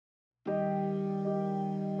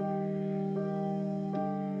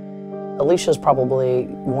Alicia's probably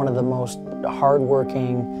one of the most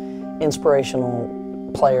hardworking, inspirational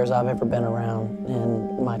players I've ever been around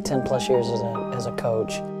in my 10+ years as a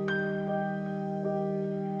coach.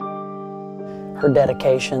 Her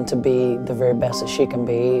dedication to be the very best that she can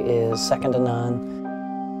be is second to none.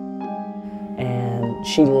 And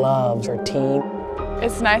she loves her team.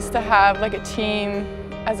 It's nice to have like a team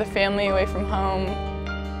as a family away from home.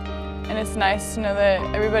 And it's nice to know that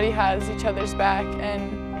everybody has each other's back,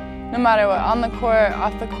 and no matter what, on the court,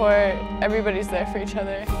 off the court, everybody's there for each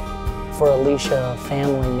other. For Alicia,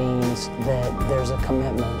 family means that there's a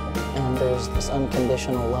commitment and there's this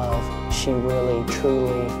unconditional love. She really,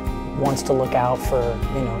 truly wants to look out for,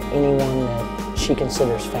 anyone that she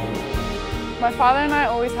considers family. My father and I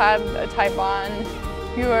always had a tight bond.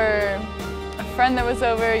 You were a friend that was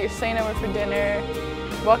over, you're staying over for dinner,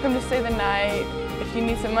 welcome to stay the night. If you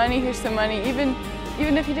need some money, here's some money. Even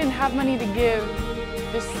if you didn't have money to give,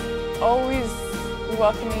 just always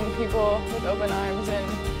welcoming people with open arms. And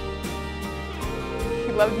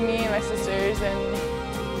he loved me and my sisters and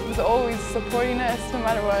was always supporting us no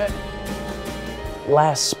matter what.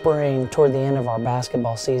 Last spring, toward the end of our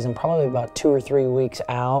basketball season, probably about 2 or 3 weeks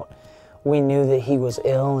out, we knew that he was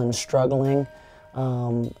ill and struggling,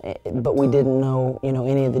 but we didn't know,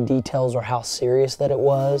 any of the details or how serious that it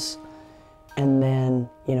was. And then,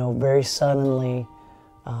 very suddenly,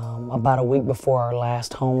 about a week before our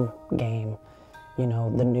last home game,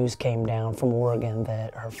 the news came down from Oregon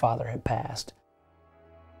that her father had passed.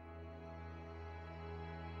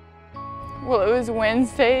 Well, it was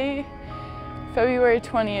Wednesday, February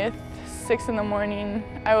 20th, 6 in the morning.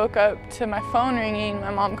 I woke up to my phone ringing,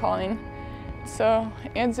 my mom calling. So I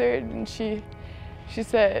answered, and she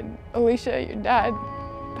said, "Alicia, your dad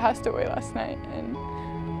passed away last night." And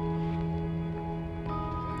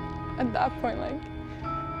at that point,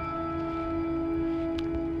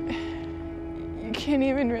 you can't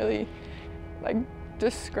even really,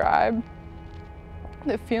 describe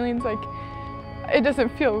the feelings. It doesn't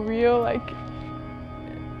feel real.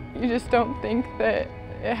 You just don't think that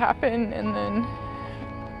it happened. And then,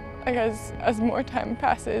 as more time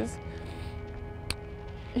passes,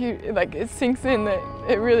 it sinks in that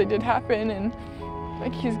it really did happen, and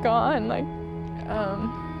he's gone.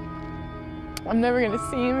 I'm never gonna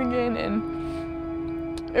see him again,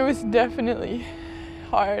 and it was definitely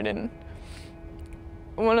hard and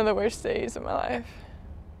one of the worst days of my life.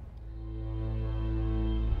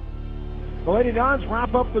 The Lady Dons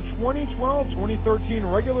wrap up the 2012-2013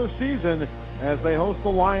 regular season as they host the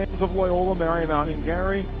Lions of Loyola Marymount. And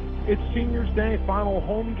Gary, it's Seniors Day, final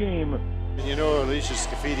home game. And Alicia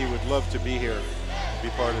Scafidi would love to be here, be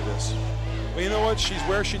part of this. Well, you know what? She's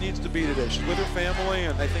where she needs to be today. She's with her family,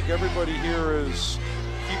 and I think everybody here is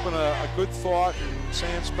keeping a good thought and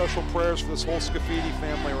saying special prayers for this whole Scafidi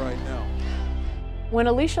family right now. When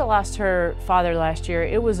Alicia lost her father last year,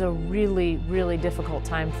 it was a really, really difficult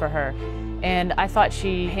time for her. And I thought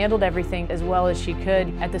she handled everything as well as she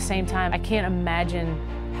could. At the same time, I can't imagine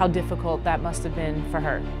how difficult that must have been for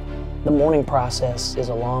her. The mourning process is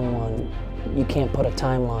a long one. You can't put a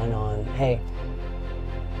timeline on, hey,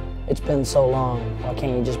 it's been so long, why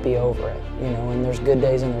can't you just be over it? And there's good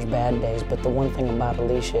days and there's bad days, but the one thing about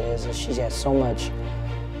Alicia is she's got so much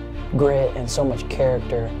grit and so much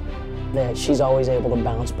character that she's always able to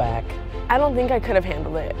bounce back. I don't think I could have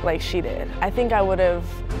handled it like she did. I think I would have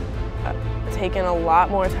taken a lot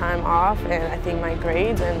more time off, and I think my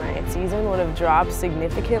grades and my season would have dropped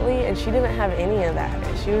significantly, and she didn't have any of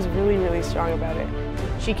that. She was really, really strong about it.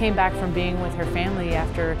 She came back from being with her family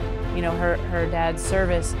after, her dad's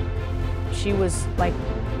service. She was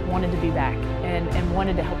wanted to be back and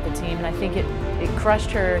wanted to help the team, and I think it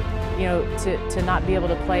crushed her, to not be able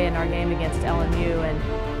to play in our game against LMU,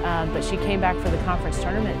 but she came back for the conference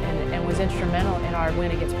tournament and was instrumental in our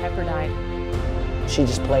win against Pepperdine. She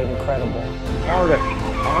just played incredible. Hardick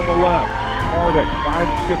on the left. Hardick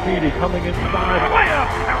finds Scafidi coming inside. Layup,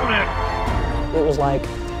 count it! It was like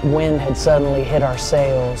wind had suddenly hit our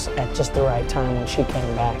sails at just the right time when she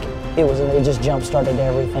came back. It just jump-started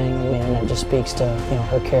everything, and it just speaks to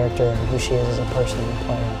her character and who she is as a person and a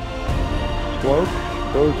player.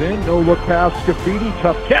 Slope goes in, no look pass. Scafidi,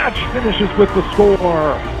 tough catch, finishes with the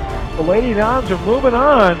score. The Lady Dons are moving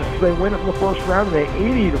on. They win it in the first round, and they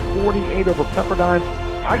 80-48 over Pepperdine.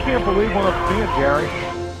 I can't believe what I'm seeing, Gary.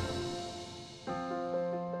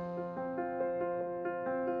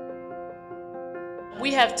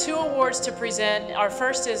 We have 2 awards to present. Our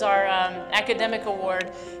first is our academic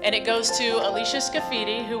award, and it goes to Alicia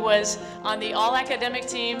Scafidi, who was on the All-Academic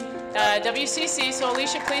Team, WCC. So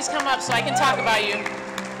Alicia, please come up so I can talk about you.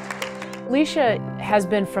 Alicia has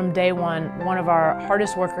been from day one of our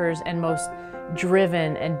hardest workers and most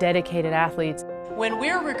driven and dedicated athletes. When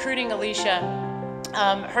we were recruiting Alicia,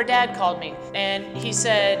 her dad called me and he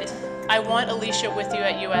said, "I want Alicia with you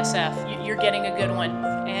at USF. You're getting a good one."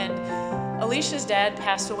 And Alicia's dad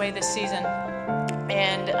passed away this season,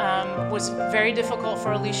 and was very difficult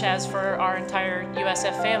for Alicia as for our entire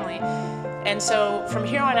USF family. And so from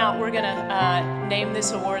here on out, we're gonna name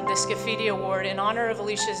this award, the Scafidi Award, in honor of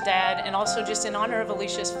Alicia's dad and also just in honor of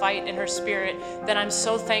Alicia's fight and her spirit that I'm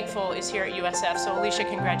so thankful is here at USF. So Alicia,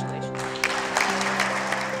 congratulations.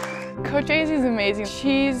 Coach Azie's amazing.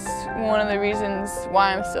 She's one of the reasons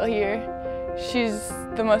why I'm still here. She's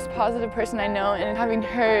the most positive person I know, and having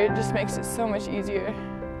her just makes it so much easier.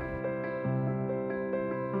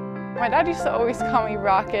 My dad used to always call me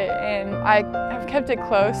Rocket, and I have kept it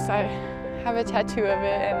close. I have a tattoo of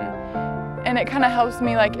it, and it kind of helps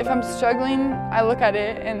me. Like, if I'm struggling, I look at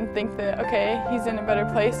it and think that, okay, he's in a better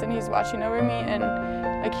place and he's watching over me, and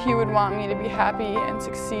like, he would want me to be happy and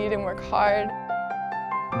succeed and work hard.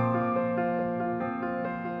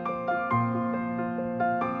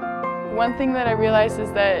 One thing that I realized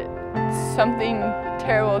is that something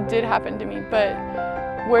terrible did happen to me, but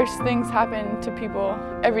worse things happen to people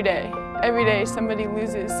every day. Every day somebody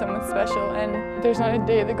loses someone special, and there's not a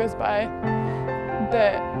day that goes by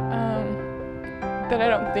that I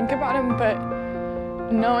don't think about him. But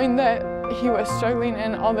knowing that he was struggling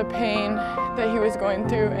and all the pain that he was going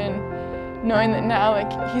through, and knowing that now,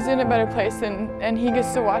 like, he's in a better place, and he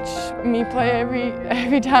gets to watch me play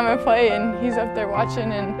every time I play, and he's up there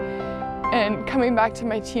watching, and coming back to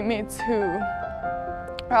my teammates who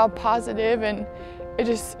are all positive, and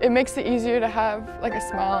it makes it easier to have like a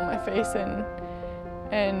smile on my face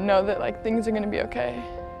and know that like things are gonna be okay.